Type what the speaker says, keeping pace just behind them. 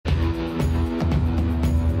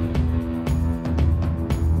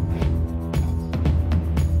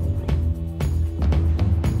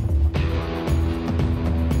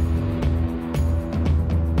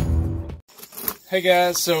Hey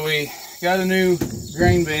guys, so we got a new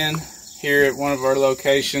grain bin here at one of our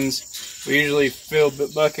locations. We usually fill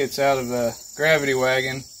buckets out of a gravity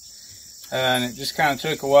wagon, and it just kind of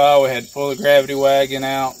took a while. We had to pull the gravity wagon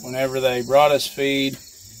out whenever they brought us feed,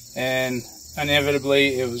 and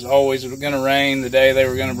inevitably it was always going to rain the day they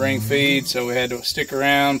were going to bring feed, so we had to stick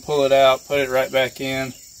around, pull it out, put it right back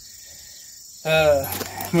in.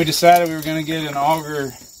 We decided we were going to get an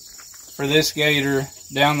auger for this gator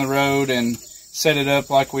down the road and set it up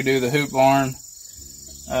like we do the hoop barn,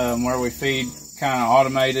 where we feed kind of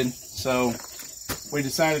automated. So we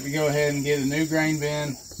decided to go ahead and get a new grain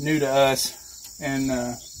bin, new to us, and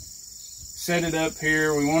set it up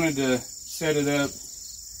here. We wanted to set it up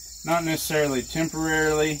not necessarily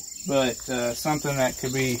temporarily, but something that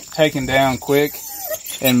could be taken down quick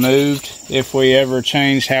and moved if we ever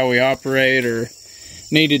changed how we operate or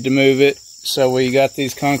needed to move it. So we got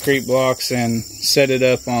these concrete blocks and set it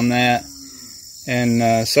up on that.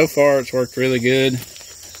 And so far it's worked really good.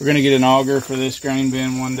 We're going to get an auger for this grain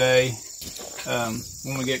bin one day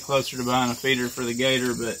when we get closer to buying a feeder for the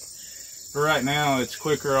gator, but for right now it's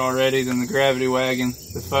quicker already than the gravity wagon.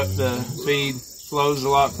 The feed flows a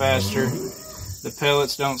lot faster. The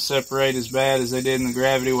pellets don't separate as bad as they did in the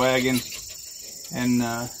gravity wagon, and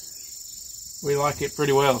we like it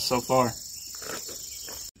pretty well so far.